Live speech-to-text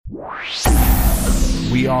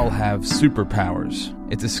We all have superpowers.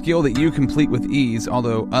 It's a skill that you complete with ease,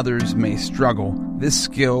 although others may struggle. This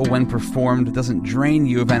skill, when performed, doesn't drain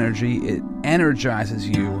you of energy, it energizes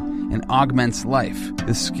you and augments life.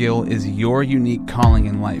 This skill is your unique calling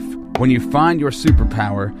in life. When you find your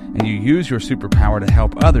superpower and you use your superpower to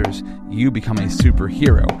help others, you become a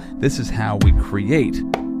superhero. This is how we create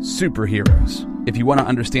superheroes. If you want to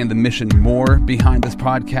understand the mission more behind this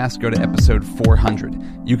podcast, go to episode 400.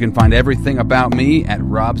 You can find everything about me at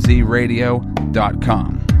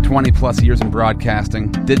robzradio.com. 20 plus years in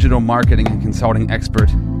broadcasting, digital marketing and consulting expert,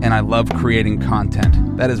 and I love creating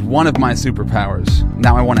content. That is one of my superpowers.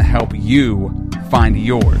 Now I want to help you find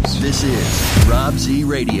yours. This is Rob Z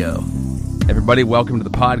Radio. Everybody, welcome to the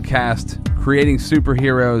podcast, Creating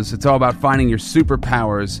Superheroes. It's all about finding your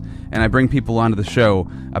superpowers, and I bring people onto the show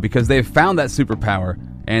because they've found that superpower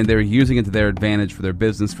and they're using it to their advantage for their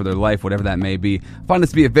business, for their life, whatever that may be. I find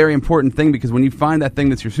this to be a very important thing because when you find that thing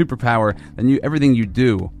that's your superpower, then everything you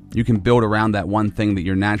do, you can build around that one thing that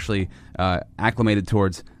you're naturally acclimated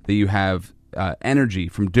towards, that you have energy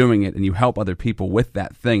from doing it, and you help other people with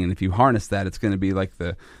that thing. And if you harness that, it's going to be like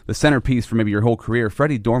the centerpiece for maybe your whole career.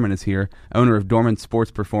 Freddie Dorman is here, owner of Dorman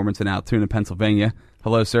Sports Performance in Altoona, Pennsylvania.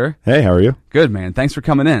 Hello, sir. Hey, how are you? Good, man. Thanks for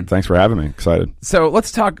coming in. Thanks for having me. Excited. So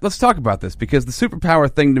let's talk about this, because the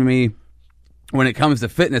superpower thing to me, when it comes to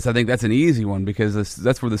fitness, I think that's an easy one because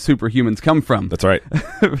that's where the superhumans come from. That's right.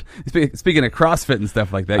 Speaking of CrossFit and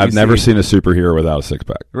stuff like that, I've never seen a superhero without a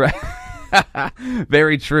six-pack. Right.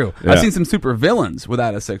 Very true. Yeah. I've seen some super villains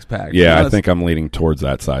without a six-pack. Yeah, I think I'm leaning towards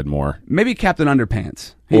that side more. Maybe Captain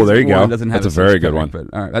Underpants. Well, there you go. That's a very good one. But,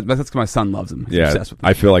 all right, that's because my son loves him. He's yeah, obsessed with him.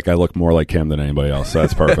 I feel like I look more like him than anybody else, so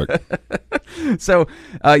that's perfect. So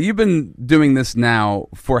you've been doing this now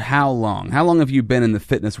for how long? How long have you been in the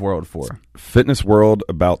fitness world for? Fitness world,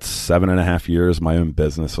 about 7.5 years. My own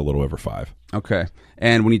business, a little over 5. Okay.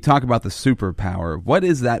 And when you talk about the superpower, what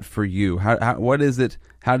is that for you? What is it?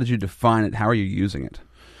 How did you define it? How are you using it?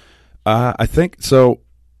 I think, so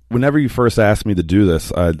whenever you first asked me to do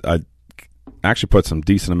this, I actually put some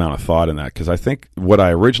decent amount of thought in that, because I think what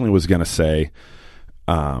I originally was going to say,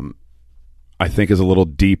 I think is a little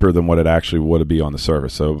deeper than what it actually would be on the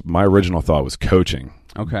surface. So my original thought was coaching.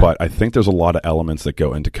 Okay. But I think there's a lot of elements that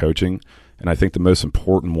go into coaching, and I think the most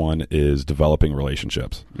important one is developing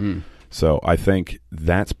relationships. So I think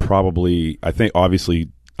that's probably, obviously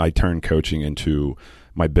I turn coaching into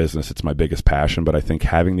my business. It's my biggest passion, but I think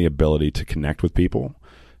having the ability to connect with people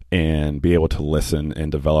and be able to listen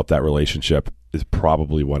and develop that relationship is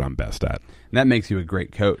probably what I'm best at. And that makes you a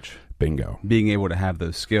great coach. Bingo. Being able to have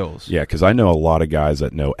those skills. Yeah, because I know a lot of guys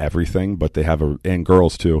that know everything, but they have and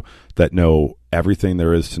girls too, that know everything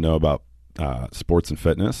there is to know about sports and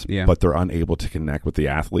fitness, but they're unable to connect with the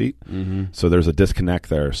athlete. So there's a disconnect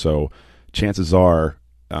there. So chances are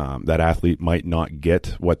that athlete might not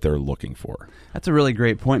get what they're looking for. That's a really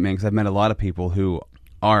great point, man, because I've met a lot of people who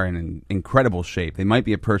are in incredible shape. They might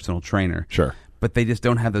be a personal trainer. Sure. But they just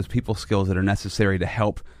don't have those people skills that are necessary to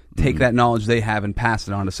help take that knowledge they have and pass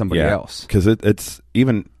it on to somebody else. Because it's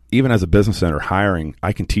even as a business owner hiring,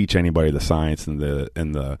 I can teach anybody the science and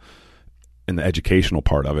the educational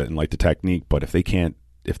part of it and like the technique, but if they can't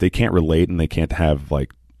relate and they can't have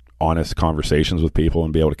like honest conversations with people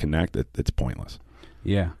and be able to connect, it's pointless.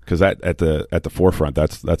 Yeah, because at the forefront,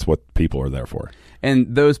 that's what people are there for.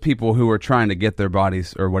 And those people who are trying to get their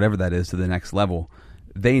bodies or whatever that is to the next level,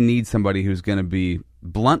 they need somebody who's going to be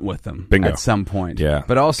blunt with them at some point. Yeah,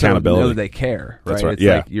 but also know that they care. Right? That's right. It's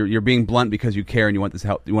like you're being blunt because you care and you want this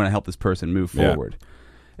help. You want to help this person move forward.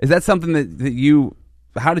 Is that something that you?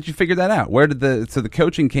 How did you figure that out? Where did the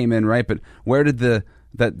coaching came in, right? But where did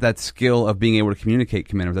that skill of being able to communicate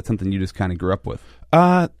come in? Or is that something you just kind of grew up with?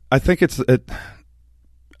 I think that's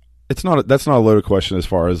not a loaded question as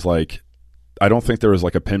far as like, I don't think there was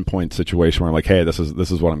like a pinpoint situation where I'm like, hey, this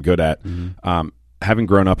is what I'm good at. Having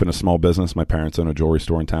grown up in a small business, my parents own a jewelry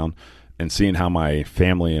store in town, and seeing how my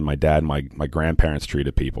family and my dad and my grandparents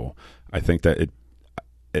treated people, I think that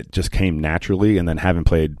it just came naturally. And then having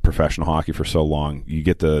played professional hockey for so long, you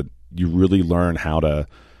really learn how to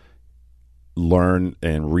learn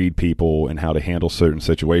and read people and how to handle certain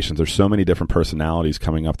situations. There's so many different personalities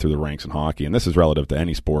coming up through the ranks in hockey, and this is relative to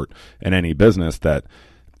any sport and any business, that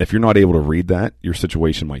if you're not able to read that, your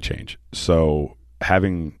situation might change. So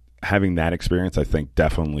having that experience, I think,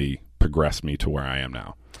 definitely progressed me to where I am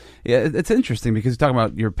now. Yeah, it's interesting because you're talking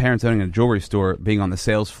about your parents owning a jewelry store, being on the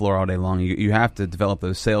sales floor all day long. You have to develop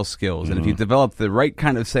those sales skills. And if you develop the right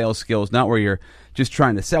kind of sales skills, not where you're just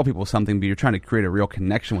trying to sell people something, but you're trying to create a real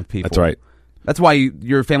connection with people. That's right. That's why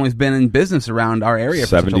your family's been in business around our area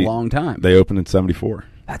for such a long time. They opened in 1974.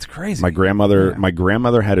 That's crazy. My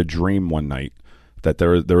grandmother had a dream one night that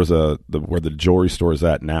there was where the jewelry store is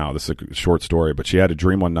at now. This is a short story, but she had a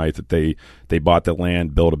dream one night that they bought the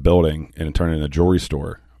land, built a building, and it turned into a jewelry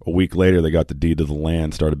store. A week later, they got the deed to the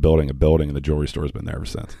land, started building a building, and the jewelry store's been there ever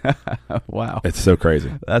since. Wow, it's so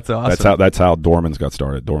crazy. That's awesome. That's how Dorman's got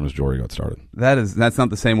started. Dorman's Jewelry got started. That's not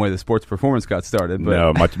the same way the Sports Performance got started. But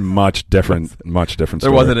no, much different. Much different. There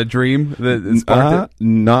story. wasn't a dream that sparked it.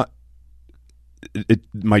 Not.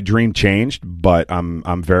 My dream changed, but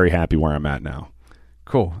I'm very happy where I'm at now.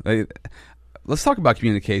 Cool. Let's talk about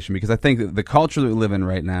communication, because I think that the culture that we live in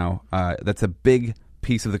right now, that's a big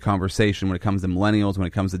piece of the conversation when it comes to millennials, when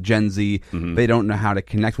it comes to Gen Z. Mm-hmm. They don't know how to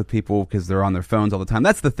connect with people because they're on their phones all the time.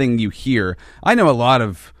 That's the thing you hear. I know a lot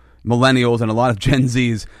of millennials and a lot of Gen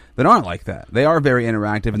Zs that aren't like that. They are very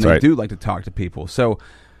interactive, and they do like to talk to people. So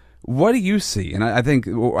what do you see? And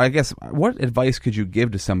I guess, what advice could you give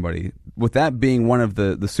to somebody with that being one of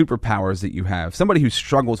the superpowers that you have? Somebody who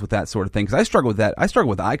struggles with that sort of thing. Because I struggle with that. I struggled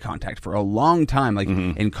with eye contact for a long time, like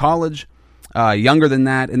in college, younger than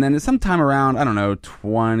that. And then sometime around, I don't know,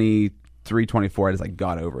 23, 24, I just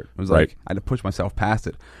got over it. It was like, I had to push myself past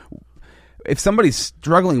it. If somebody's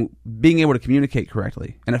struggling being able to communicate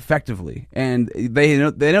correctly and effectively, and they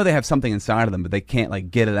know they have something inside of them, but they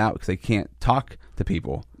can't get it out because they can't talk to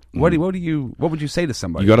people, what would you say to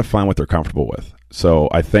somebody? You got to find what they're comfortable with. So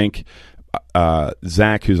I think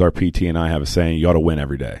Zach, who's our PT, and I have a saying: you got to win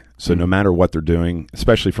every day. So no matter what they're doing,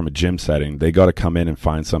 especially from a gym setting, they got to come in and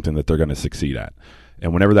find something that they're going to succeed at.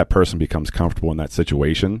 And whenever that person becomes comfortable in that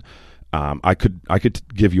situation, I could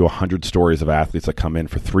give you 100 stories of athletes that come in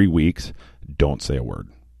for 3 weeks, don't say a word.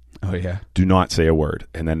 Oh yeah, do not say a word,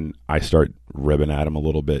 and then I start ribbing at them a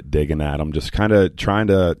little bit, digging at them, just kind of trying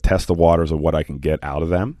to test the waters of what I can get out of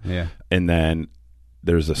them. Yeah, and then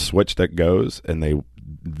there's a switch that goes, and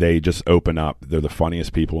they just open up. They're the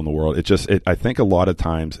funniest people in the world. I think a lot of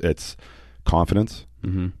times it's confidence.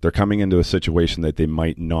 Mm-hmm. They're coming into a situation that they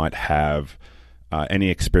might not have any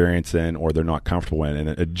experience in, or they're not comfortable in, and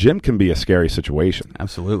a gym can be a scary situation.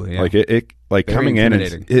 Absolutely, yeah. Like very coming in,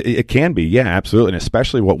 it can be, yeah, absolutely, and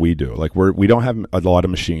especially what we do. Like we don't have a lot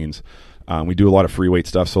of machines. We do a lot of free weight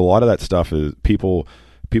stuff, so a lot of that stuff is people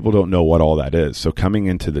don't know what all that is. So coming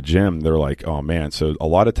into the gym, they're like, oh man. So a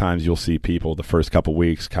lot of times you'll see people the first couple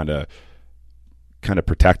weeks kind of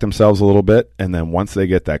protect themselves a little bit, and then once they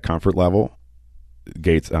get that comfort level,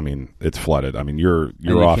 gates, I mean, it's flooded. I mean, you're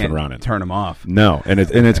off and running. Turn them off. No, and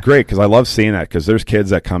it's great because I love seeing that, because there's kids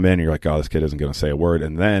that come in and you're like, oh, this kid isn't going to say a word,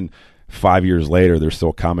 and then 5 years later they're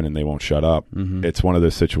still coming and they won't shut up. Mm-hmm. It's one of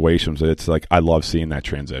those situations that it's like, I love seeing that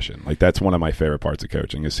transition. Like that's one of my favorite parts of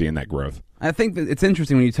coaching, is seeing that growth. I think that it's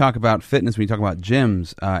interesting when you talk about fitness, when you talk about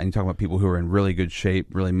gyms, and you talk about people who are in really good shape,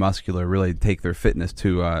 really muscular, really take their fitness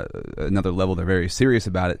to another level. They're very serious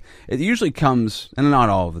about it. It usually comes, and not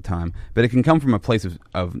all of the time, but it can come from a place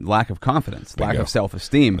of lack of confidence, lack of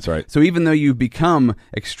self-esteem. That's right. So even though you've become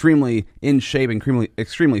extremely in shape and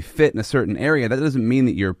extremely fit in a certain area, that doesn't mean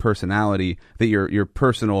that your personality, that your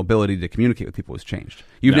personal ability to communicate with people has changed.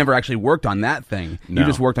 You've never actually worked on that thing. No. You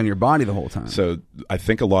just worked on your body the whole time. So I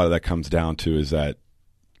think a lot of that comes down to is that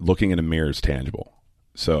looking in a mirror is tangible.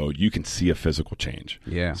 So you can see a physical change.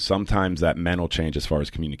 Yeah. Sometimes that mental change as far as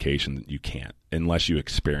communication, you can't unless you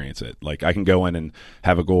experience it. Like I can go in and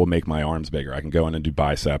have a goal, make my arms bigger. I can go in and do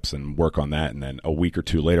biceps and work on that. And then a week or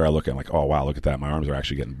two later, I look at it like, oh, wow, look at that. My arms are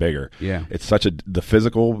actually getting bigger. Yeah. It's the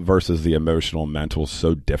physical versus the emotional, mental is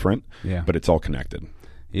so different, but it's all connected.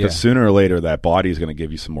 Because sooner or later, that body is going to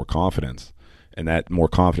give you some more confidence. And that more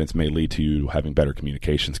confidence may lead to you having better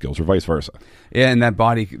communication skills, or vice versa. Yeah, and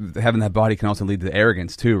having that body can also lead to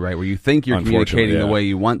arrogance too, right? Where you think you're communicating the way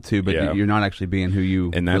you want to, but you're not actually being who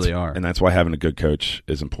you really are. And that's why having a good coach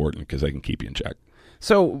is important, because they can keep you in check.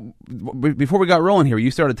 So before we got rolling here,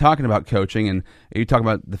 you started talking about coaching, and you talk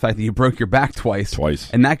about the fact that you broke your back twice,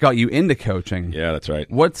 and that got you into coaching. Yeah, that's right.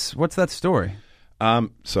 What's that story?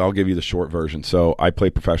 So I'll give you the short version. So I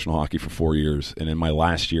played professional hockey for 4 years, and in my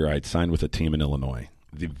last year, I'd signed with a team in Illinois.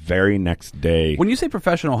 The very next day, when you say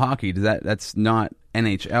professional hockey, that's not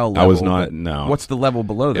NHL level? I was not. No. What's the level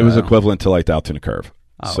below that? It was equivalent to like the Altoona Curve.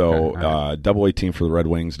 Oh, so okay. Right. Double-A team for the Red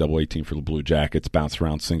Wings, Double-A team for the Blue Jackets, bounced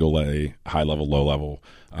around single A, high level, low level.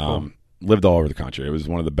 Cool. Lived all over the country. It was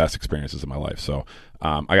one of the best experiences of my life. So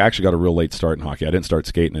I actually got a real late start in hockey. I didn't start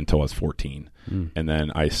skating until I was 14, and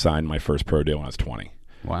then I signed my first pro deal when I was 20.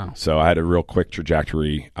 Wow! So I had a real quick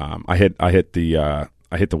trajectory. I hit the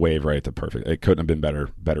wave right at the perfect. It couldn't have been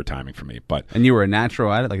better timing for me. And you were a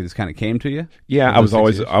natural at it, like it just kind of came to you. Yeah, I was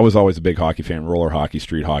always a big hockey fan, roller hockey,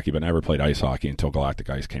 street hockey, but never played ice hockey until Galactic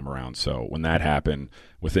Ice came around. So when that happened,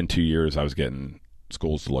 within 2 years, I was getting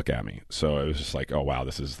schools to look at me. So it was just like, oh wow,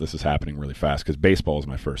 this is happening really fast, because baseball is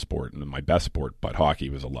my first sport and my best sport, but hockey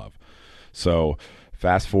was a love. So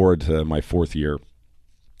fast forward to my 4th year,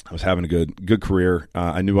 I was having a good career.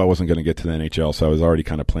 I knew I wasn't going to get to the NHL, so I was already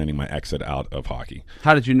kind of planning my exit out of hockey.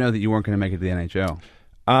 How did you know that you weren't going to make it to the NHL?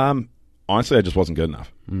 Honestly, I just wasn't good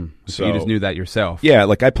enough. So you just knew that yourself. Yeah,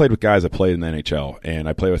 like I played with guys that played in the NHL, and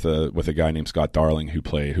I played with a guy named Scott Darling who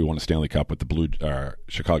won a Stanley Cup with the Blackhawks,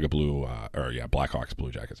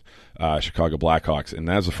 Blue Jackets, Chicago Blackhawks, and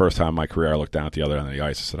that was the first time in my career I looked down at the other end of the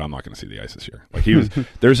ice and said, I'm not going to see the ice this year. Like he was,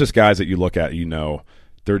 there's just guys that you look at,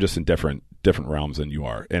 they're just in different realms than you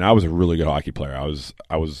are. And I was a really good hockey player.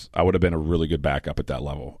 I would have been a really good backup at that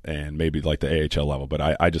level, and maybe like the AHL level, but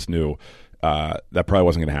I just knew that probably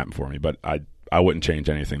wasn't going to happen for me. But I wouldn't change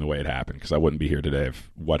anything the way it happened, because I wouldn't be here today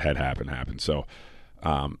if what had happened. So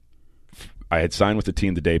I had signed with the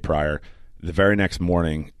team the day prior. The very next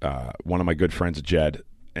morning, one of my good friends, Jed,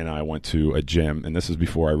 and I went to a gym, and this is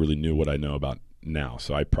before I really knew what I know about now.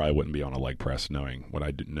 So I probably wouldn't be on a leg press knowing what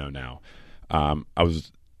I know now. I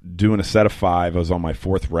was doing a set of 5. I was on my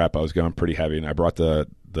 4th rep. I was going pretty heavy, and I brought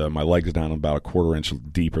my legs down about a 1/4 inch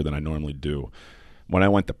deeper than I normally do. When I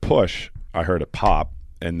went to push, I heard a pop,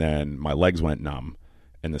 and then my legs went numb,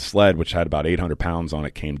 and the sled, which had about 800 pounds on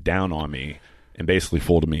it, came down on me and basically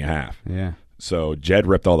folded me in half. Yeah. So Jed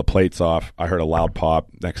ripped all the plates off. I heard a loud pop.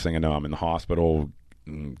 Next thing I know, I'm in the hospital,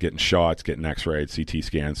 getting shots, getting X-rayed, CT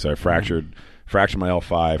scans. So I fractured my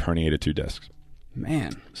L5, herniated 2 discs.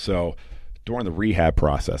 Man. So during the rehab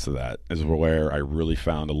process of that is where I really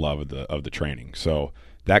found a love of the training. So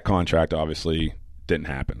that contract obviously didn't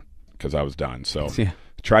happen because I was done. So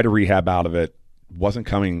tried to rehab out of it. Wasn't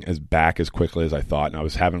coming back as quickly as I thought, and I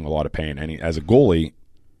was having a lot of pain. And as a goalie,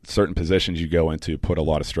 certain positions you go into put a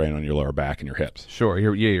lot of strain on your lower back and your hips. Sure,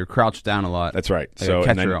 you're crouched down a lot. That's right. Like so a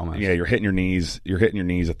catcher almost. Yeah, you're hitting your knees. You're hitting your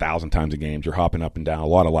knees 1,000 times a game. You're hopping up and down. A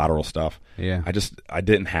lot of lateral stuff. Yeah. I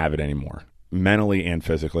didn't have it anymore, mentally and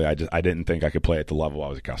physically. I didn't think I could play at the level I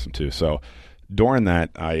was accustomed to. So during that,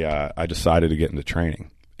 I decided to get into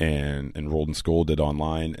training and enrolled in school, did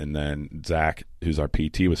online, and then Zach, who's our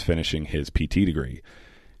PT, was finishing his PT degree.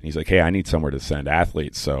 And he's like, hey, I need somewhere to send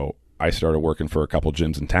athletes. So I started working for a couple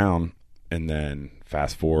gyms in town, and then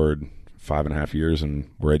fast forward 5.5 years, and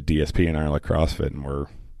we're at DSP and Iron Lake CrossFit, and we're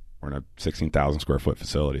in a 16,000 square foot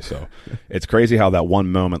facility. So it's crazy how that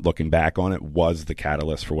one moment, looking back on it, was the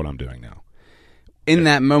catalyst for what I'm doing now. In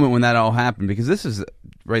that moment when that all happened, because this is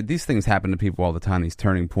right, these things happen to people all the time, these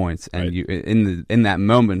turning points, and right. you in that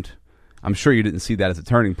moment, I'm sure you didn't see that as a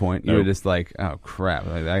turning point. You Nope. were just like, "Oh crap!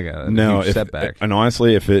 I got a huge setback." And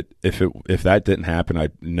honestly, if that didn't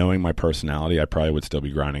happen, knowing my personality, I probably would still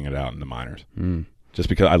be grinding it out in the minors, just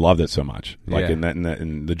because I loved it so much. Like in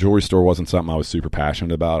the jewelry store wasn't something I was super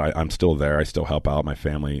passionate about. I'm still there. I still help out my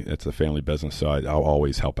family. It's a family business, so I'll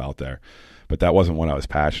always help out there. But that wasn't what I was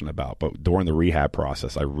passionate about. But during the rehab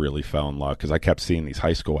process, I really fell in love because I kept seeing these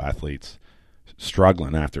high school athletes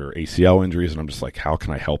struggling after ACL injuries, and I'm just like, how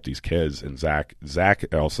can I help these kids? And Zach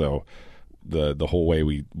also, the whole way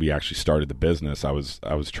we actually started the business, I was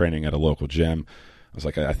training at a local gym. I was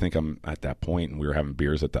like, I think I'm at that point, and we were having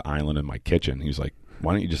beers at the island in my kitchen. He was like,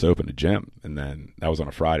 why don't you just open a gym? And then that was on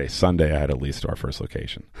a Friday. Sunday, I had a lease to our first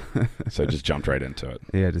location. So I just jumped right into it.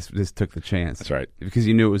 Yeah, just took the chance. That's right. Because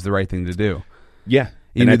you knew it was the right thing to do. Yeah.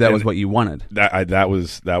 You knew that was what you wanted. That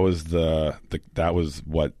was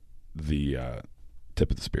what the tip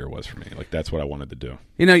of the spear was for me. Like, that's what I wanted to do.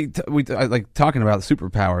 You know, we like talking about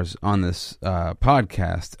superpowers on this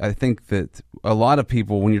podcast. I think that a lot of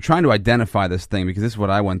people, when you're trying to identify this thing, because this is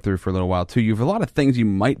what I went through for a little while too, you have a lot of things you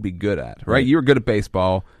might be good at, right? You were good at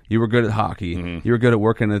baseball. You were good at hockey. Mm-hmm. You were good at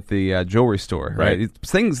working at the jewelry store, right?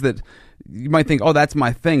 It's things that you might think, oh, that's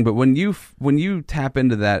my thing. But when you tap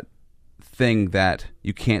into that thing that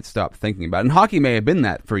you can't stop thinking about, and hockey may have been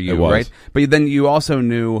that for you, right? But then you also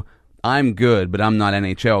knew, I'm good, but I'm not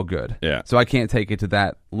NHL good. Yeah. So I can't take it to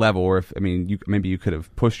that level. Or maybe you could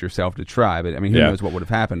have pushed yourself to try, but who knows what would have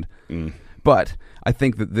happened. Mm. But I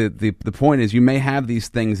think that the point is, you may have these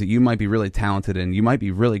things that you might be really talented in, you might be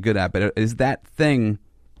really good at, but is that thing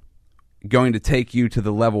going to take you to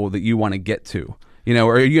the level that you want to get to? You know,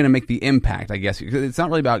 or are you going to make the impact, I guess? Because it's not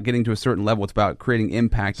really about getting to a certain level. It's about creating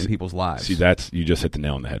impact in people's lives. See, you just hit the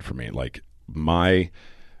nail on the head for me. Like, my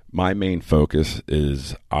main focus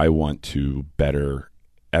is I want to better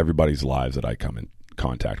everybody's lives that I come in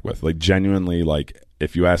contact with. Like, genuinely, like,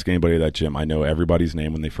 if you ask anybody at that gym, I know everybody's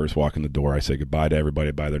name when they first walk in the door. I say goodbye to everybody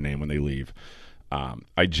by their name when they leave.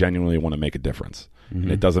 I genuinely want to make a difference. Mm-hmm.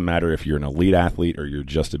 And it doesn't matter if you're an elite athlete or you're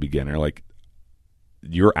just a beginner. Like,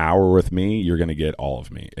 your hour with me, you're going to get all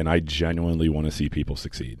of me, and I genuinely want to see people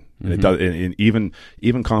succeed. And it does, and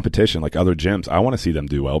even competition, like other gyms, I want to see them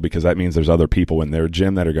do well, because that means there's other people in their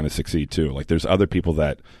gym that are going to succeed too. Like there's other people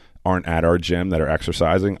that aren't at our gym that are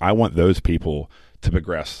exercising. I want those people to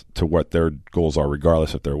progress to what their goals are,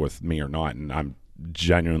 regardless if they're with me or not. And I'm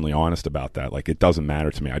genuinely honest about that. Like, it doesn't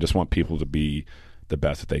matter to me. I just want people to be the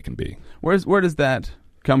best that they can be. Where does that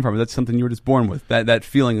come from? Is that something you were just born with? That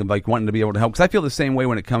feeling of like wanting to be able to help? Because I feel the same way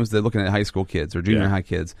when it comes to looking at high school kids or junior high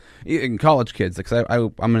kids, and college kids. Because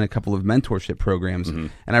I'm in a couple of mentorship programs,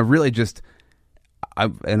 and I really just,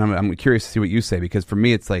 I'm curious to see what you say, because for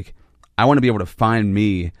me it's like I want to be able to find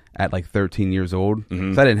me at like 13 years old.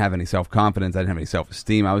 Because I didn't have any self-confidence, I didn't have any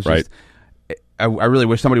self-esteem. I was just, I really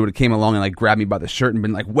wish somebody would have came along and like grabbed me by the shirt and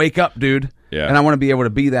been like, "Wake up, dude!" Yeah. And I want to be able to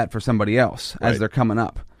be that for somebody else as they're coming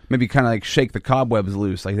up. Maybe kind of like shake the cobwebs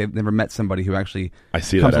loose. Like they've never met somebody who actually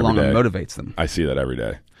comes along and motivates them. I see that every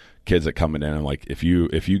day. Kids that come in and I'm like, if you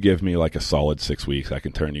give me like a solid 6 weeks, I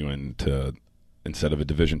can turn you into, instead of a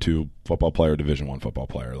Division II football player, Division I football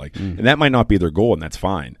player. Like, and that might not be their goal, and that's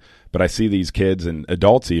fine. But I see these kids and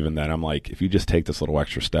adults even that I'm like, if you just take this little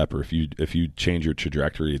extra step, or if you change your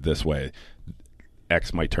trajectory this way,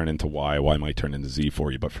 X might turn into Y, Y might turn into Z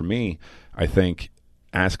for you. But for me, I think,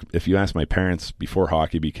 if you ask my parents, before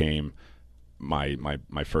hockey became my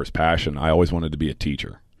first passion, I always wanted to be a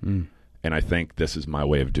teacher. And I think this is my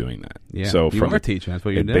way of doing that. Yeah, so you are a teacher. That's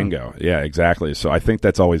what you're doing. Bingo. Yeah, exactly. So I think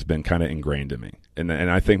that's always been kind of ingrained in me. And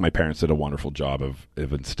I think my parents did a wonderful job of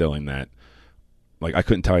instilling that. Like, I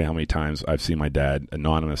couldn't tell you how many times I've seen my dad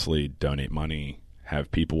anonymously donate money,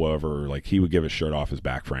 have people over. Like, he would give his shirt off his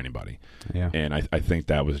back for anybody. Yeah. And I think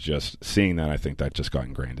that was just, seeing that, I think that just got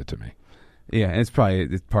ingrained into me. Yeah, and it's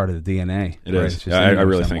part of the DNA. It is. I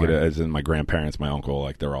really think it is. And my grandparents, my uncle,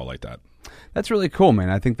 like, they're all like that. That's really cool, man.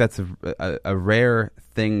 I think that's a rare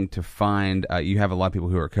thing to find. You have a lot of people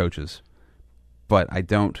who are coaches, but I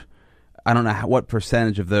don't know what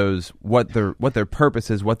percentage of those, what their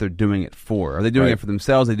purpose is, what they're doing it for. Are they doing it for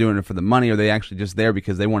themselves? Are they doing it for the money? Or are they actually just there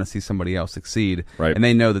because they want to see somebody else succeed? Right. And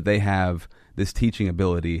they know that they have this teaching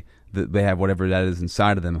ability, that they have whatever that is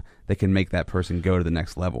inside of them, they can make that person go to the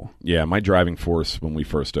next level. Yeah, my driving force when we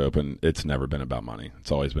first opened, it's never been about money.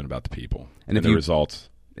 It's always been about the people and the results.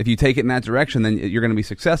 If you take it in that direction, then you're going to be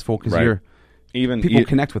successful, because people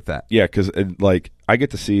connect with that. Yeah, because like, I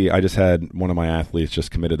get to see, I just had one of my athletes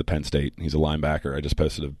just committed to Penn State. He's a linebacker. I just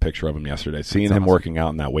posted a picture of him yesterday. Seeing him working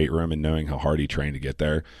out in that weight room and knowing how hard he trained to get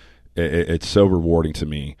there, it's so rewarding to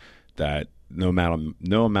me that no amount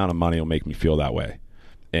of money will make me feel that way.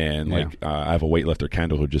 And I have a weightlifter,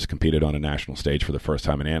 Kendall, who just competed on a national stage for the first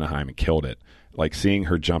time in Anaheim and killed it. Like, seeing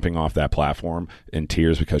her jumping off that platform in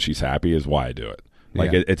tears because she's happy is why I do it.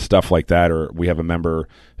 Like, it's stuff like that. Or we have a member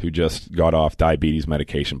who just got off diabetes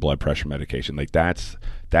medication, blood pressure medication. Like, that's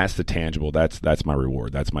the tangible. That's my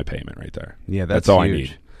reward. That's my payment right there. Yeah, that's all huge. I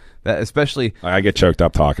need. That, especially, I get choked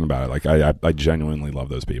up talking about it. Like, I genuinely love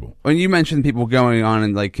those people. When you mentioned people going on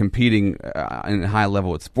and like competing in high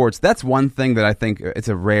level at sports, that's one thing that I think it's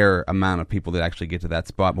a rare amount of people that actually get to that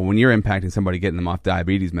spot. But when you're impacting somebody, getting them off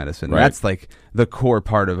diabetes medicine, that's like the core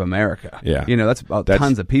part of America. Yeah, that's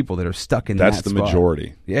tons of people that are stuck in that spot. That's the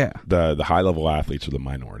majority. Yeah, the high level athletes are the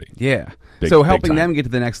minority. Yeah. So helping them get to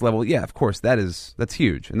the next level, of course, that's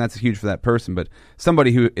huge, and that's huge for that person. But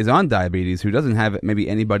somebody who is on diabetes, who doesn't have maybe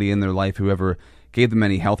anybody in their life who ever gave them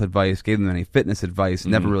any health advice, gave them any fitness advice,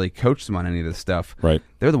 never really coached them on any of this stuff. Right.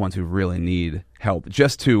 They're the ones who really need help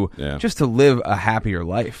just to live a happier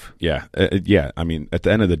life. Yeah. I mean, at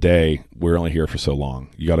the end of the day, we're only here for so long.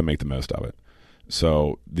 You got to make the most of it.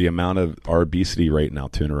 So the amount of our obesity rate in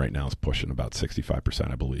Altoona right now is pushing about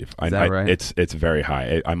 65%, I believe. Is that right? It's very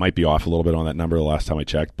high. I might be off a little bit on that number the last time I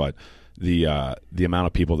checked, but the amount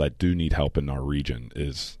of people that do need help in our region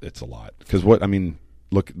it's a lot. Because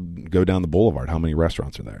go down the boulevard. How many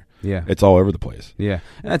restaurants are there? Yeah, it's all over the place. Yeah,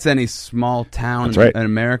 and that's any small town in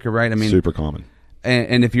America, right? I mean, super common.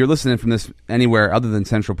 And if you're listening from this anywhere other than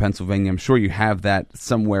central Pennsylvania, I'm sure you have that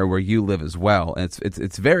somewhere where you live as well. And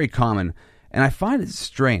it's very common. And I find it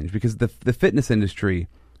strange because the fitness industry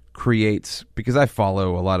creates, because I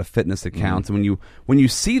follow a lot of fitness accounts, and when you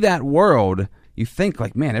see that world, you think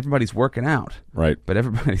like, man, everybody's working out. Right. But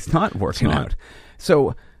everybody's not working out.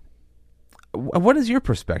 So what is your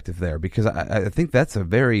perspective there? Because I think that's a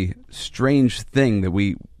very strange thing that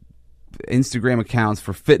Instagram accounts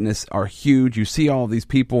for fitness are huge. You see all these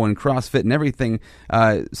people in CrossFit and everything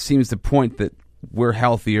seems to point that we're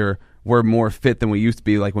healthier, we're more fit than we used to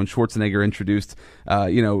be, like when Schwarzenegger introduced,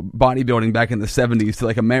 bodybuilding back in the 70s to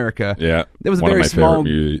like America. Yeah. It was one very of my small.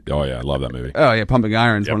 favorite I love that movie. Oh yeah, Pumping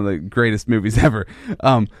Iron's one of the greatest movies ever,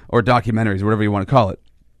 or documentaries, whatever you want to call it.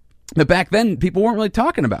 But back then, people weren't really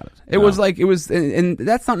talking about it. It was like, and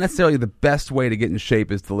that's not necessarily the best way to get in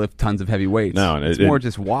shape is to lift tons of heavy weights. No, it's more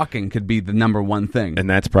just walking could be the number one thing. And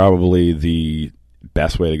that's probably the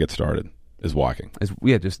best way to get started is walking.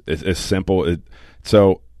 It's simple.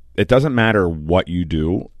 So it doesn't matter what you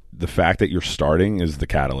do. The fact that you're starting is the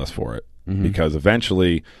catalyst for it. Mm-hmm. Because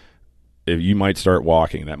eventually, if you might start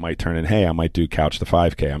walking, that might turn in, hey, I might do couch to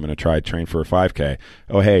 5K. I'm going to try train for a 5K.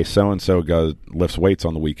 Oh, hey, so-and-so lifts weights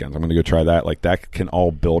on the weekends. I'm going to go try that. Like, that can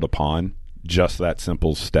all build upon just that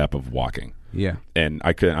simple step of walking. Yeah. And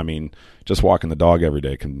just walking the dog every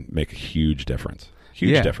day can make a huge difference.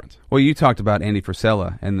 Huge difference. Well, you talked about Andy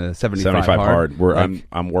Frisella and the 75 hard.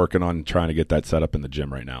 I'm working on trying to get that set up in the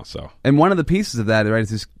gym right now. So, and one of the pieces of that, right, is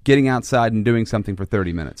just getting outside and doing something for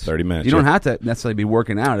 30 minutes. 30 minutes. You don't have to necessarily be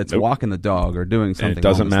working out. It's walking the dog or doing something. And it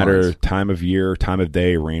doesn't matter lines. Time of year, time of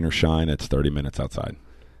day, rain or shine. It's 30 minutes outside.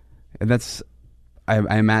 And that's,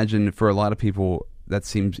 I imagine, for a lot of people, that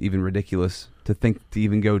seems even ridiculous to think to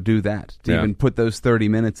even go do that. To even put those 30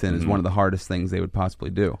 minutes in is one of the hardest things they would possibly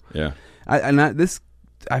do. Yeah.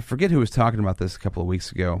 I forget who was talking about this a couple of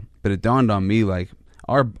weeks ago, but it dawned on me, like,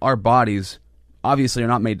 our bodies obviously are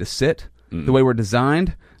not made to sit. The way we're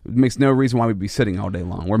designed, it makes no reason why we'd be sitting all day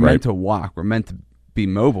long. We're meant to walk. We're meant to be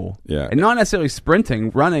mobile. Yeah. And not necessarily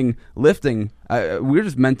sprinting, running, lifting. We're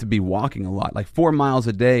just meant to be walking a lot. Like 4 miles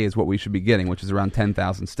a day is what we should be getting, which is around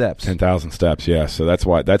 10,000 steps. 10,000 steps, yeah. So that's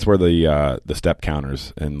where the step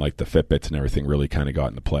counters and like the Fitbits and everything really kind of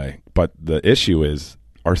got into play. But the issue is,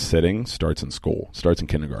 our sitting starts in school, starts in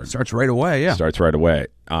kindergarten. Starts right away, yeah. Starts right away.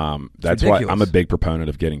 That's why I'm a big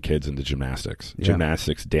proponent of getting kids into gymnastics. Yeah.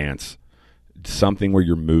 Gymnastics, dance, something where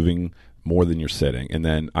you're moving more than you're sitting. And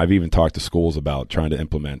then I've even talked to schools about trying to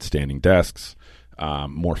implement standing desks,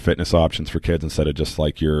 more fitness options for kids instead of just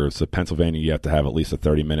like so Pennsylvania, you have to have at least a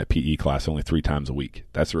 30-minute PE class only 3 times a week.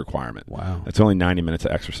 That's the requirement. Wow. That's only 90 minutes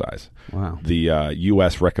of exercise. Wow. The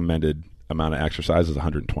U.S. recommended amount of exercise is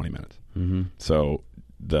 120 minutes. Mm-hmm. So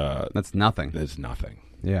that's nothing. It's nothing.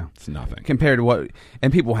 Yeah, it's nothing compared to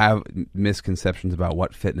and people have misconceptions about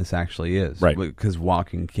what fitness actually is, right? Because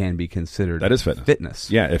walking can be considered that is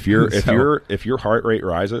fitness. Yeah, if your heart rate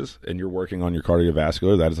rises and you're working on your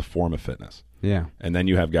cardiovascular, that is a form of fitness. Yeah, and then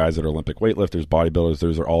you have guys that are Olympic weightlifters, bodybuilders.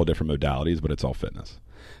 Those are all different modalities, but it's all fitness.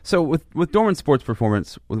 So with Dorman Sports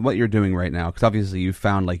Performance, with what you're doing right now, because obviously you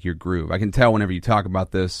found like your groove. I can tell whenever you talk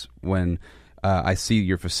about this when I see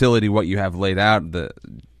your facility, what you have laid out.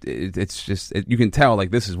 It's just you can tell like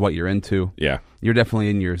this is what you're into. Yeah, you're definitely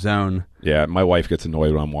in your zone. Yeah, my wife gets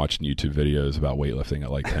annoyed when I'm watching YouTube videos about weightlifting at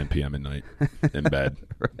like 10 p.m. at night in bed.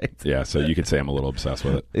 Right. Yeah, so you could say I'm a little obsessed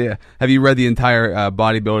with it. Yeah. Have you read the entire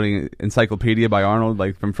bodybuilding encyclopedia by Arnold,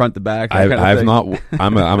 like from front to back? I've not.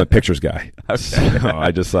 I'm a pictures guy. Okay.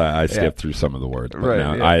 So I skip through some of the words. But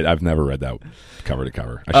I've never read that cover to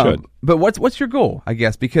cover. I should. But what's your goal? I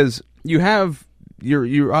guess because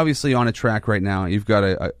you're obviously on a track right now. You've got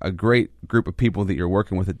a great group of people that you're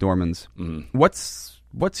working with at Dorman's. Mm-hmm.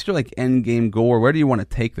 What's your like end game goal, or where do you want to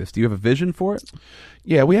take this? Do you have a vision for it?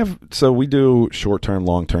 Yeah, we do short term,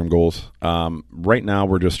 long term goals. Right now,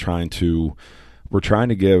 we're trying to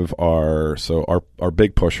give our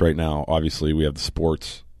big push right now. Obviously, we have the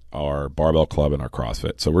sports, our barbell club, and our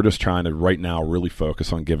CrossFit. So we're just trying to right now really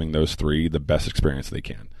focus on giving those 3 the best experience they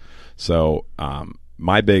can. So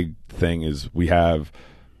my big thing is we have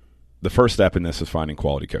the first step in this is finding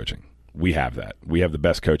quality coaching. We have that. We have the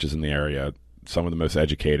best coaches in the area, some of the most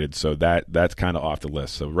educated. So that's kind of off the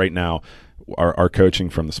list. So right now, our coaching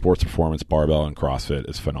from the sports performance, barbell, and CrossFit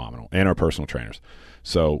is phenomenal, and our personal trainers.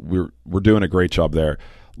 So we're doing a great job there.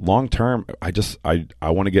 Long term, I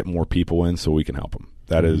want to get more people in so we can help them.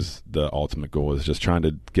 That is the ultimate goal, is just trying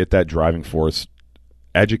to get that driving force,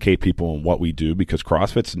 educate people on what we do, because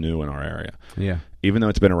CrossFit's new in our area. Yeah. Even though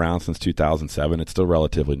it's been around since 2007, it's still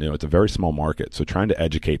relatively new. It's a very small market. So trying to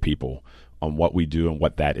educate people on what we do and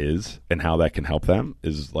what that is and how that can help them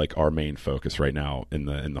is like our main focus right now in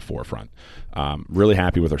the forefront. Really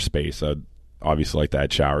happy with our space. I'd obviously like to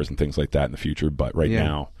add showers and things like that in the future, but right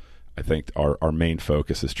now I think our main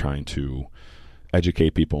focus is trying to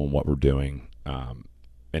educate people on what we're doing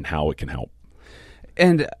and how it can help.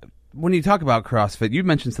 And when you talk about CrossFit, you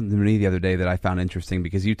mentioned something to me the other day that I found interesting,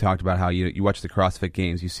 because you talked about how you watch the CrossFit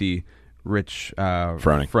Games, you see Rich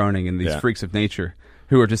Froning and these freaks of nature.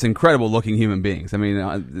 who are just incredible looking human beings. I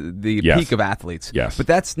mean, the Yes. peak of athletes. Yes. But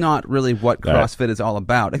that's not really what CrossFit is all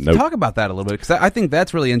about. Nope. Talk about that a little bit, because I think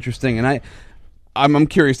that's really interesting, and I'm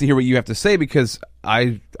curious to hear what you have to say, because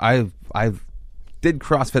I did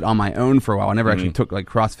CrossFit on my own for a while. I never actually took like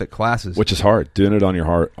CrossFit classes. Which is hard. Doing it on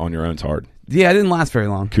your own is hard. Yeah, it didn't last very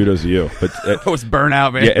long. Kudos to you. But I was burnt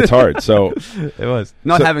out, man. yeah, it's hard. So it was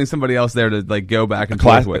not having somebody else there to like go back and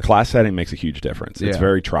class forth with. a class setting makes a huge difference. It's Yeah.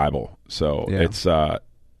 very tribal. So Yeah. it's so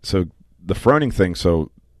the froning thing.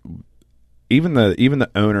 So even the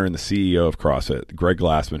owner and the CEO of CrossFit, Greg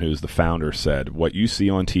Glassman, who's the founder, said what you see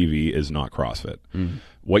on TV is not CrossFit.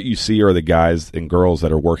 What you see are the guys and girls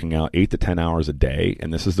that are working out 8 to 10 hours a day,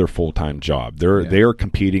 and this is their full-time job. They are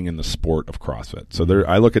competing in the sport of CrossFit. So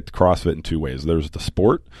I look at CrossFit in two ways. There's the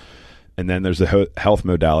sport, and then there's the health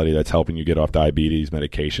modality that's helping you get off diabetes,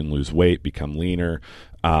 medication, lose weight, become leaner.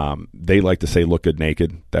 They like to say look good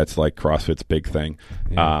naked. That's like CrossFit's big thing.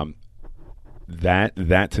 Yeah.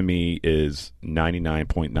 That to me is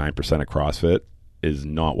 99.9% of CrossFit is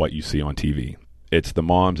not what you see on TV. It's the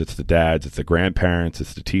moms, it's the dads, it's the grandparents,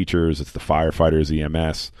 it's the teachers, it's the firefighters,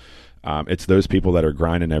 EMS. It's those people that are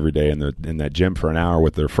grinding every day in that gym for an hour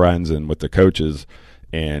with their friends and with the coaches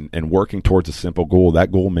and working towards a simple goal.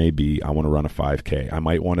 That goal may be, I want to run a 5K. I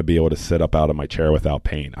might want to be able to sit up out of my chair without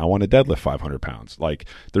pain. I want to deadlift 500 pounds. Like,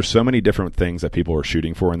 there's so many different things that people are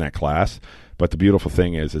shooting for in that class. But the beautiful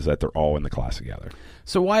thing is that they're all in the class together.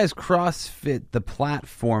 So why is CrossFit the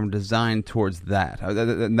platform designed towards that?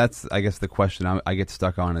 And that's, I guess, the question I get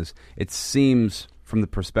stuck on is, it seems from the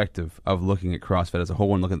perspective of looking at CrossFit as a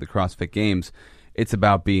whole and looking at the CrossFit Games, it's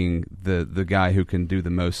about being the guy who can do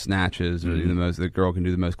the most snatches, or the girl can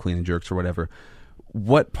do the most clean and jerks or whatever.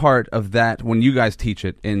 What part of that, when you guys teach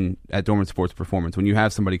it at Dorman Sports Performance, when you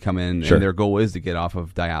have somebody come in Sure. and their goal is to get off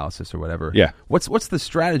of dialysis or whatever, Yeah. what's the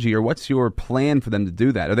strategy, or what's your plan for them to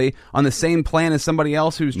do that? Are they on the same plan as somebody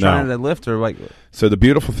else who's trying to lift, or like? So the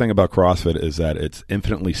beautiful thing about CrossFit is that it's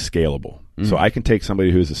infinitely scalable. So I can take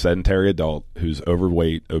somebody who's a sedentary adult, who's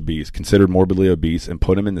overweight, obese, considered morbidly obese, and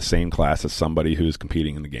put him in the same class as somebody who's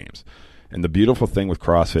competing in the games. And the beautiful thing with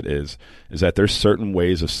CrossFit is that there's certain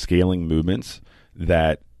ways of scaling movements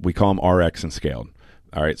that we call them RX and scaled.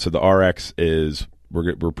 All right, so the RX is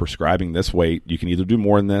we're prescribing this weight. You can either do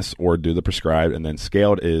more than this or do the prescribed, and then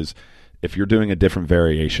scaled is if you're doing a different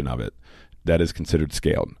variation of it, that is considered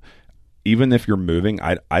scaled. Even if you're moving,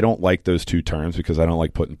 I don't like those two terms, because I don't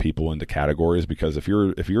like putting people into categories, because if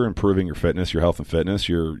you're improving your fitness, your health and fitness,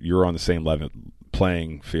 you're on the same level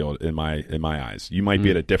playing field in my eyes. You might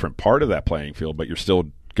be at a different part of that playing field, but you're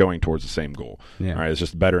still going towards the same goal. Yeah. All right, it's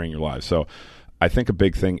just bettering your lives. So I think a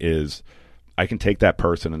big thing is I can take that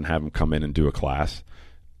person and have them come in and do a class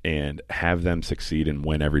and have them succeed and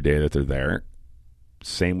win every day that they're there.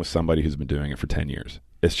 Same with somebody who's been doing it for 10 years.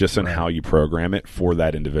 It's just on how you program it for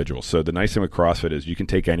that individual. So the nice thing with CrossFit is you can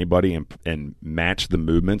take anybody and match the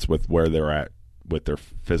movements with where they're at with their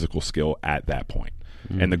physical skill at that point.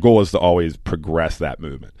 And the goal is to always progress that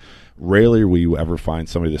movement. Rarely will you ever find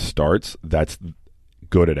somebody that starts that's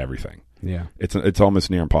good at everything. Yeah. It's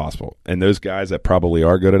almost near impossible. And those guys that probably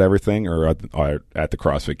are good at everything are at the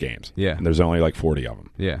CrossFit Games. Yeah. And there's only like 40 of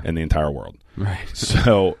them in the entire world. Right.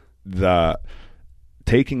 So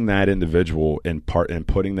taking that individual and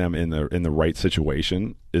putting them in the right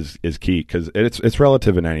situation is key, because it's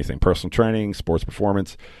relative in anything, personal training, sports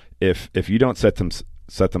performance. If you don't set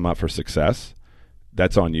them up for success,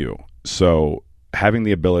 that's on you. So having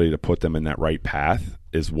the ability to put them in that right path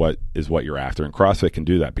is what you're after, and CrossFit can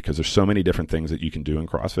do that, because there's so many different things that you can do in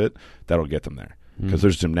CrossFit that'll get them there. Because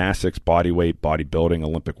there's gymnastics, body weight, bodybuilding,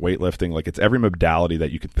 Olympic weightlifting, like it's every modality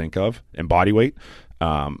that you could think of, and body weight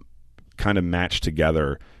kind of matched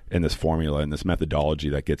together in this formula and this methodology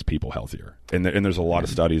that gets people healthier. And there's a lot of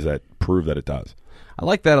studies that prove that it does. I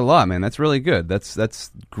like that a lot, man. That's really good.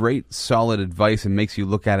 That's great, solid advice, and makes you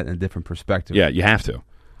look at it in a different perspective. Yeah, you have to.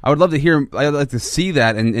 I would love to hear. I'd like to see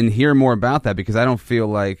that and hear more about that, because I don't feel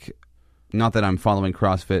like, not that I'm following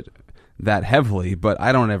CrossFit that heavily, but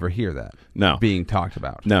I don't ever hear that being talked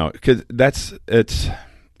about. No, because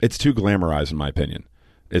it's too glamorized in my opinion.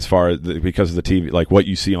 As far as because of the TV, like what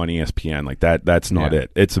you see on ESPN, like that's not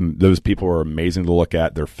it. It's those people are amazing to look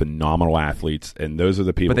at. They're phenomenal athletes, and those are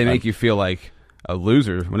the people. But they make you feel like a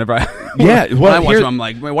loser whenever I when I watch them. I'm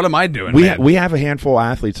like, man, what am I doing? We have a handful of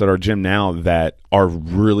athletes at our gym now that are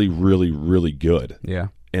really, really, really good. Yeah.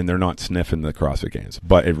 And they're not sniffing the CrossFit Games,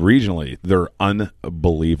 but regionally they're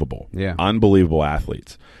unbelievable. Yeah. Unbelievable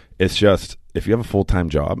athletes. It's just if you have a full-time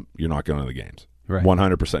job, you're not going to the games. Right.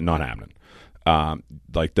 100% not happening.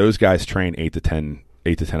 Like those guys train 8 to 10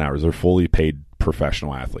 hours. They're fully paid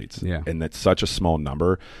professional athletes. Yeah. And that's such a small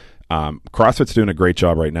number. CrossFit's doing a great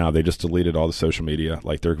job right now. They just deleted all the social media.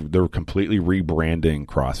 Like they're completely rebranding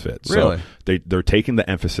CrossFit. Really? So they're taking the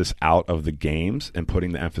emphasis out of the games and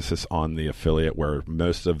putting the emphasis on the affiliate where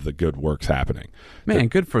most of the good work's happening. Man,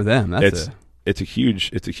 good for them. It's a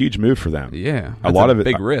huge move for them. Yeah, a lot of it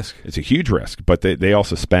big risk. It's a huge risk, but they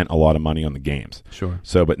also spent a lot of money on the games. Sure.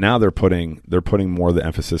 So, but now they're putting more of the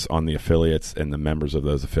emphasis on the affiliates and the members of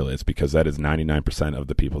those affiliates because that is 99% of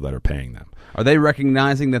the people that are paying them. Are they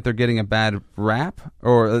recognizing that they're getting a bad rap,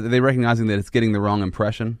 or are they recognizing that it's getting the wrong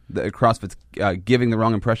impression? That CrossFit's giving the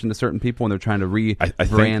wrong impression to certain people, and they're trying to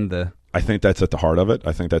rebrand I think that's at the heart of it.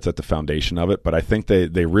 I think that's at the foundation of it. But I think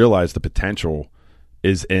they realize the potential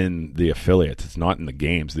is in the affiliates. It's not in the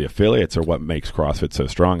games. The affiliates are what makes CrossFit so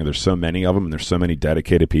strong, and there's so many of them, and there's so many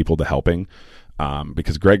dedicated people to helping.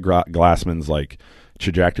 Because Greg Glassman's like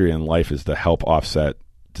trajectory in life is to help offset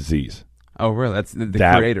disease. Oh, really? That's the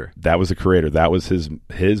creator. That was the creator. That was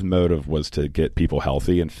his motive, was to get people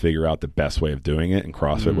healthy and figure out the best way of doing it, and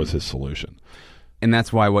CrossFit was his solution. And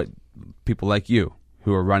that's why what people like you,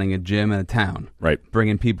 who are running a gym in a town, right,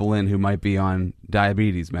 bringing people in who might be on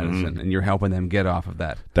diabetes medicine, and you're helping them get off of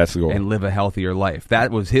that. That's the goal. And live a healthier life. That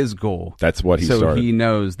was his goal. That's what he started. So he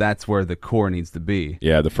knows that's where the core needs to be.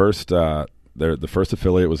 Yeah, the first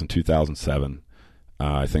affiliate was in 2007.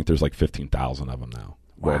 I think there's like 15,000 of them now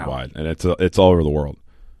worldwide, and it's all over the world.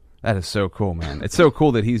 That is so cool, man. It's so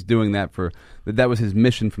cool that he's doing that that was his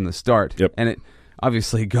mission from the start. Yep. And it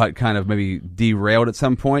obviously got kind of maybe derailed at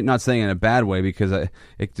some point, not saying in a bad way, because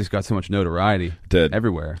it just got so much notoriety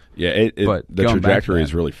everywhere. Yeah, but the trajectory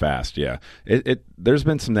is really fast, yeah. There's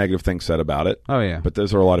been some negative things said about it. Oh, yeah. But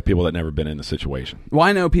those are a lot of people that never been in the situation. Well,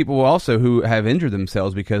 I know people also who have injured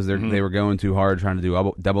themselves because they were going too hard, trying to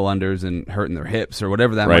do double unders and hurting their hips or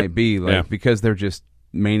whatever that might be, because they're just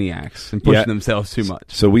maniacs and pushing themselves too much.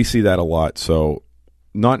 So we see that a lot. So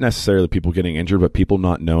not necessarily people getting injured, but people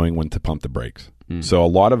not knowing when to pump the brakes. So a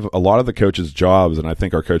lot of the coaches' jobs, and I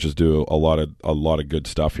think our coaches do a lot of good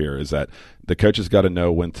stuff here, is that the coaches got to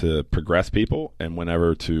know when to progress people and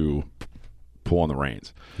whenever to pull on the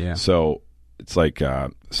reins. Yeah. So it's like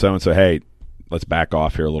so and so, hey, let's back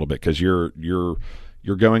off here a little bit because you're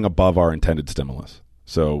going above our intended stimulus.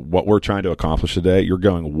 So what we're trying to accomplish today, you're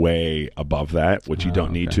going way above that, which you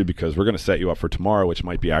don't need to, because we're going to set you up for tomorrow, which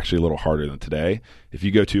might be actually a little harder than today. If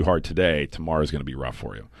you go too hard today, tomorrow is going to be rough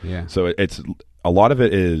for you. Yeah. So it's a lot of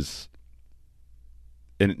it is,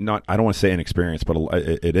 and not, I don't want to say inexperience, but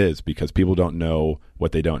it is because people don't know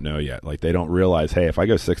what they don't know yet. Like they don't realize, hey, if I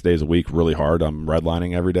go 6 days a week really hard, I'm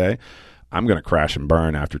redlining every day, I'm going to crash and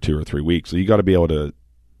burn after 2 or 3 weeks. So you got to be able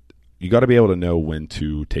to know when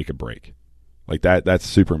to take a break. Like that's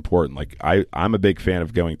super important. Like I'm a big fan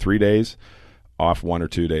of going 3 days, off 1 or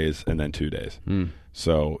 2 days, and then 2 days.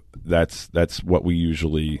 So that's what we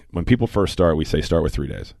usually, when people first start, we say start with 3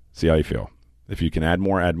 days. See how you feel. If you can add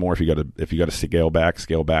more, add more. If you got to scale back,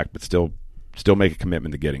 but still make a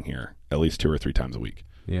commitment to getting here at least 2 or 3 times a week.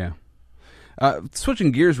 Yeah.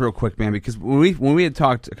 Switching gears real quick, man, because when we had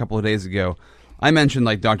talked a couple of days ago, I mentioned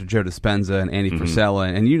like Dr. Joe Dispenza and Andy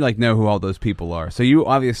Frisella, and you like know who all those people are. So you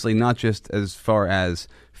obviously not just as far as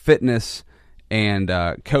fitness and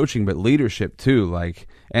coaching, but leadership too, like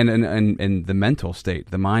and the mental state,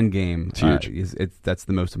 the mind game. It's huge. That's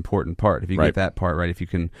the most important part. If you get that part right, if you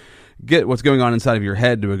can get what's going on inside of your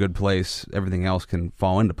head to a good place, everything else can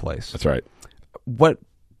fall into place. That's right. What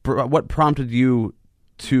prompted you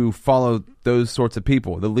to follow those sorts of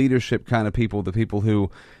people, the leadership kind of people, the people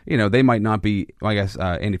who, they might not be, I guess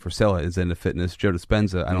Andy Frisella is into fitness, Joe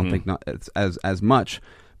Dispenza, I don't think not as much,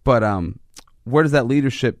 but where does that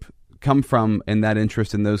leadership come from and that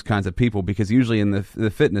interest in those kinds of people? Because usually in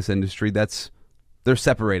the fitness industry, they're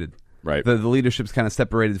separated. Right. The leadership's kind of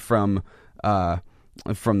separated from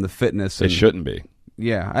the fitness. It shouldn't be.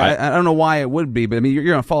 Yeah, I don't know why it would be, but I mean, you're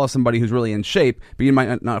going to follow somebody who's really in shape, but you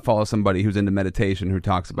might not follow somebody who's into meditation who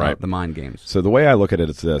talks about the mind games. So the way I look at it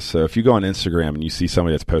is this. So if you go on Instagram and you see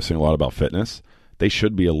somebody that's posting a lot about fitness, they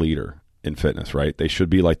should be a leader in fitness, right? They should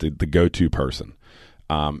be like the go-to person.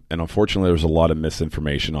 And unfortunately, there's a lot of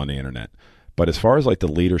misinformation on the internet. But as far as like the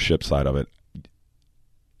leadership side of it,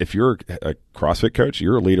 if you're a CrossFit coach,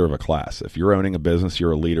 you're a leader of a class. If you're owning a business,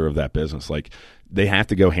 you're a leader of that business. Like they have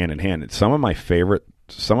to go hand in hand. Some of my favorite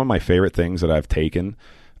things that I've taken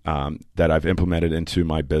that I've implemented into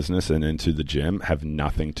my business and into the gym have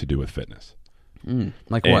nothing to do with fitness.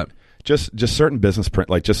 Like what? Just certain business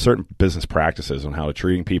certain business practices on how to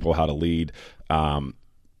treating people, how to lead.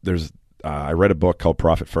 I read a book called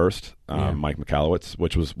Profit First Mike Michalowicz,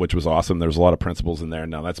 which was awesome. There's a lot of principles in there.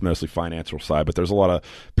 Now that's mostly financial side, but there's a lot of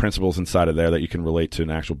principles inside of there that you can relate to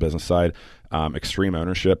an actual business side. Extreme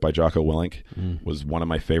Ownership by Jocko Willink was one of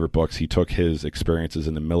my favorite books. He took his experiences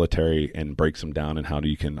in the military and breaks them down in how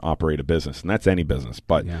you can operate a business, and that's any business.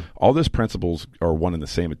 But all those principles are one and the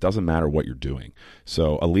same. It doesn't matter what you're doing.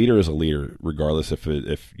 So a leader is a leader, regardless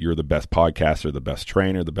if you're the best podcaster, the best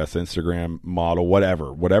trainer, the best Instagram model,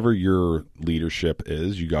 whatever your leadership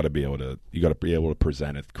is, you got to be able to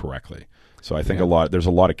present it correctly. So I think there's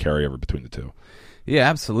a lot of carryover between the two. Yeah,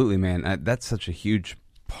 absolutely, man. That's such a huge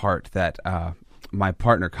part that my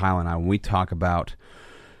partner Kyle and I, when we talk about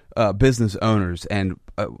business owners, and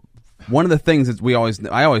one of the things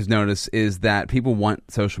that I always notice is that people want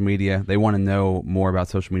social media. They want to know more about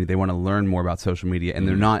social media. They want to learn more about social media, and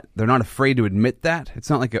they're not afraid to admit that. It's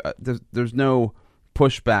not like there's no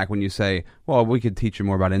pushback when you say, well, we could teach you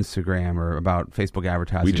more about Instagram or about Facebook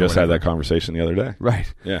advertising. We just had that conversation the other day.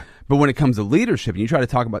 Right. Yeah. But when it comes to leadership, and you try to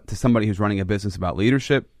talk to somebody who's running a business about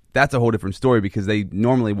leadership, that's a whole different story, because they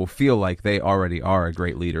normally will feel like they already are a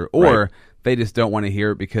great leader, or they just don't want to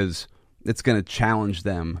hear it because it's going to challenge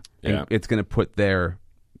them. And it's going to put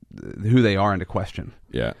who they are into question.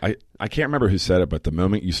 Yeah. I can't remember who said it, but the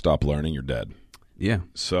moment you stop learning, you're dead. Yeah.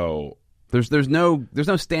 So there's no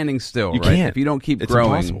standing still. You right? can't. If you don't keep It's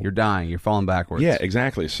growing, impossible. you're dying. You're falling backwards. Yeah,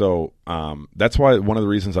 exactly. So that's why one of the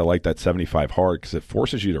reasons I like that 75 Hard, because it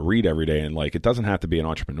forces you to read every day, and like it doesn't have to be an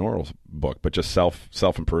entrepreneurial book, but just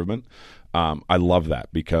self improvement. I love that,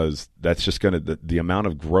 because that's just going to the amount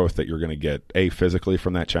of growth that you're going to get, A, physically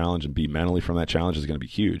from that challenge, and B, mentally from that challenge, is going to be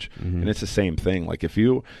huge. And it's the same thing. Like if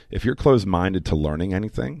you're closed minded to learning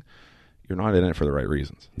anything, you're not in it for the right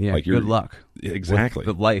reasons. Yeah. Like good luck. Exactly.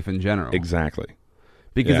 With life in general. Exactly.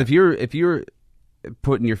 Because if you're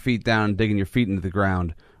putting your feet down, digging your feet into the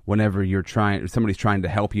ground whenever somebody's trying to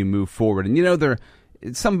help you move forward, and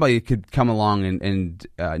somebody could come along and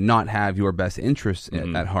not have your best interests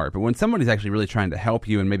at heart. But when somebody's actually really trying to help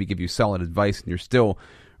you and maybe give you solid advice, and you're still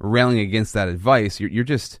railing against that advice,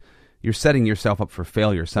 you're setting yourself up for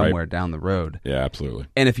failure somewhere down the road. Yeah, absolutely.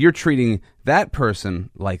 And if you're treating that person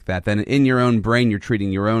like that, then in your own brain you're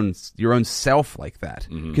treating your own self like that,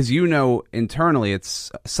 because internally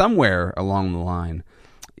it's somewhere along the line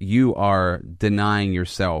you are denying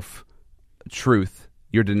yourself truth.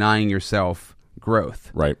 You're denying yourself growth,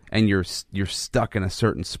 right? And you're stuck in a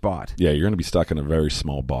certain spot. Yeah, you're going to be stuck in a very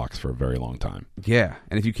small box for a very long time. Yeah,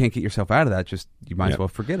 and if you can't get yourself out of that, you might as well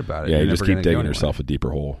forget about it. Yeah, you just keep digging yourself a deeper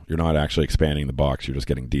hole. You're not actually expanding the box; you're just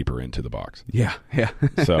getting deeper into the box. Yeah.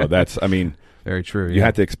 So that's, very true. You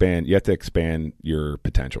have to expand. You have to expand your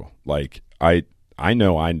potential. Like I don't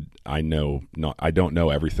know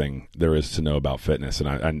everything there is to know about fitness,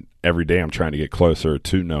 and every day I'm trying to get closer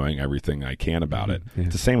to knowing everything I can about it. Yeah.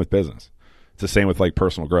 It's the same with business. It's the same with like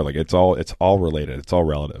personal growth. Like it's all related. It's all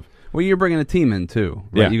relative. Well, you're bringing a team in too,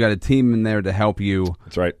 right? Yeah. You got a team in there to help you.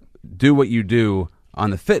 That's right. Do what you do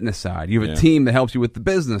on the fitness side. You have a team that helps you with the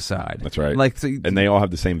business side. That's right. And they all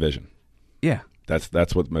have the same vision. Yeah.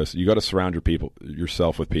 That's what you got to surround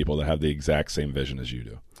yourself with people that have the exact same vision as you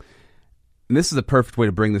do. And this is a perfect way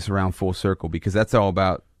to bring this around full circle, because that's all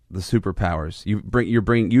about the superpowers. You've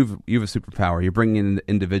a superpower. You're bringing in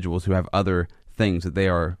individuals who have other things that they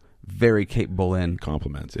are very capable in.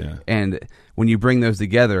 Compliments, yeah. And when you bring those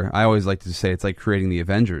together, I always like to say it's like creating the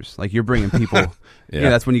Avengers. Like you're bringing people. Yeah,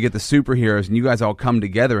 that's when you get the superheroes, and you guys all come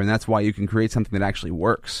together, and that's why you can create something that actually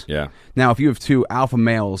works. Yeah. Now, if you have two alpha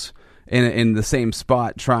males in the same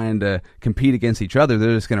spot trying to compete against each other,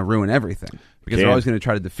 they're just going to ruin everything, because they're always going to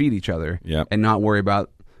try to defeat each other and not worry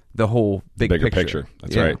about the whole bigger picture.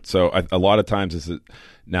 That's right. So a lot of times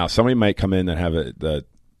now somebody might come in and have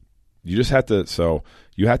you just have to. So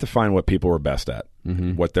you have to find what people are best at,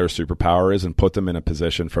 what their superpower is, and put them in a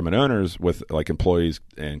position from an owners with like employees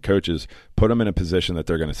and coaches. Put them in a position that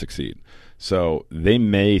they're going to succeed. So they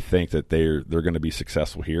may think that they're going to be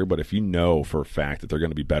successful here, but if you know for a fact that they're going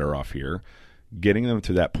to be better off here, getting them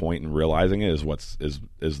to that point and realizing it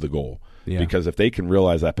is the goal. Yeah. Because if they can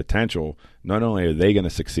realize that potential, not only are they going to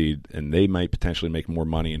succeed, and they might potentially make more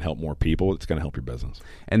money and help more people, it's going to help your business.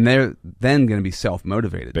 And they're then going to be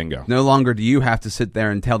self-motivated. Bingo. No longer do you have to sit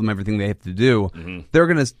there and tell them everything they have to do. They're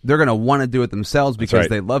going to want to do it themselves because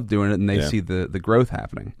they love doing it, and they see the growth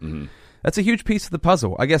happening. That's a huge piece of the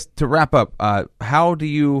puzzle. I guess to wrap up, how do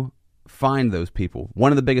you find those people?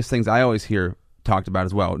 One of the biggest things I always hear talked about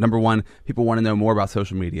as well. Number one, people want to know more about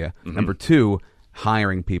social media. Number two,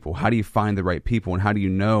 hiring people. How do you find the right people, and how do you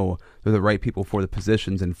know they're the right people for the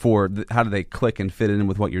positions, and how do they click and fit in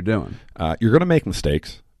with what you're doing? You're going to make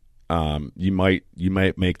mistakes. You might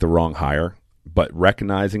make the wrong hire. But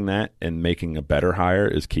recognizing that and making a better hire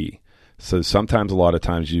is key. So sometimes, a lot of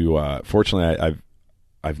times, fortunately,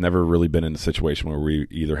 I've never really been in a situation where we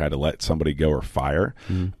either had to let somebody go or fire.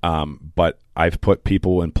 But I've put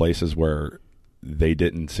people in places where they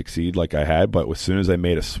didn't succeed like I had, but as soon as I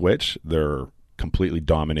made a switch, they're completely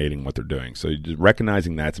dominating what they're doing. So just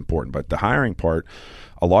recognizing that's important. But the hiring part,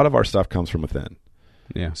 a lot of our stuff comes from within.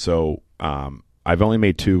 Yeah. So I've only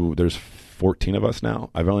made 2. There's 14 of us now.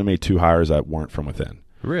 I've only made 2 hires that weren't from within.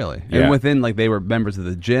 Really? Yeah. And within, like, they were members of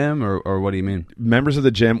the gym, or what do you mean? Members of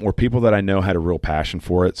the gym, or people that I know had a real passion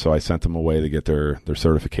for it, so I sent them away to get their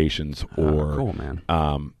certifications, or cool,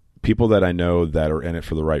 man. People that I know that are in it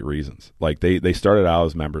for the right reasons. Like, they started out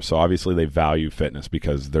as members, so obviously they value fitness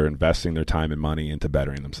because they're investing their time and money into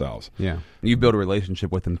bettering themselves. Yeah. You build a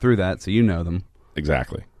relationship with them through that, so you know them.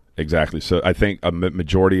 Exactly. So I think a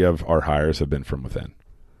majority of our hires have been from within.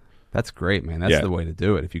 That's great, man. That's the way to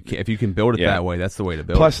do it. If you can build it that way, that's the way to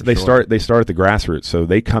build Plus, it. Plus, they start at the grassroots. So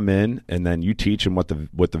they come in, and then you teach them what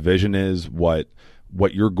the vision is, what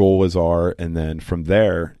your goals are, and then from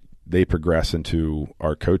there they progress into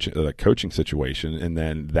our coaching situation, and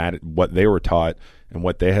then that what they were taught and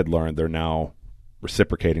what they had learned, they're now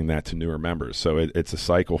reciprocating that to newer members. So it's a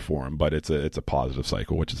cycle for them, but it's a positive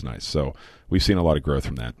cycle, which is nice. So we've seen a lot of growth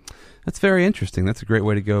from that. That's very interesting. That's a great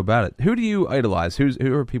way to go about it. Who do you idolize?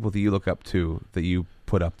 Who are people that you look up to that you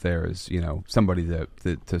put up there as, somebody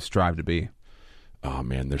to strive to be? Oh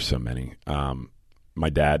man, there's so many. My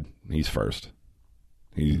dad, he's first.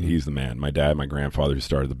 He's the man. My dad, my grandfather who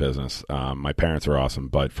started the business. My parents are awesome,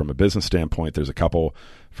 but from a business standpoint, there's a couple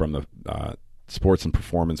from the sports and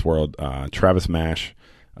performance world. Travis Mash,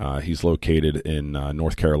 he's located in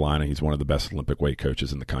North Carolina. He's one of the best Olympic weight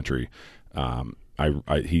coaches in the country.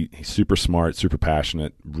 He's super smart, super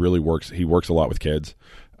passionate. Really works. He works a lot with kids,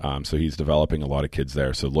 so he's developing a lot of kids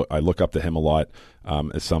there. So I look up to him a lot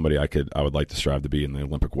as somebody I would like to strive to be in the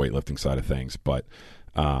Olympic weightlifting side of things. But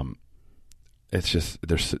it's just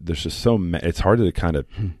there's just so many. It's hard to kind of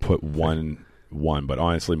put one. But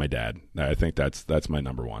honestly, my dad. I think that's my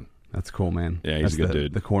number one. That's cool, man. Yeah, he's a good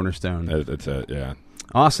dude. The cornerstone. That's it. Yeah.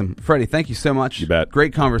 Awesome. Freddie, thank you so much. You bet.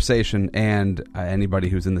 Great conversation. And anybody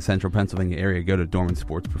who's in the central Pennsylvania area, go to Dorman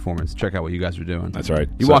Sports Performance. Check out what you guys are doing. That's right.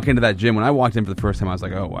 You walk into that gym. When I walked in for the first time, I was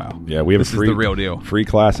like, oh, wow. Yeah, we have this is the real deal. Free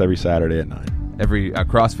class every Saturday at 9. Every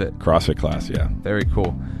CrossFit? CrossFit class, yeah. Very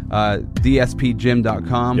cool.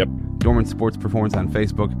 DSPgym.com. Yep. Dorman Sports Performance on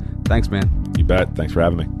Facebook. Thanks, man. You bet. Thanks for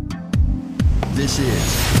having me. This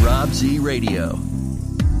is Rob Z Radio.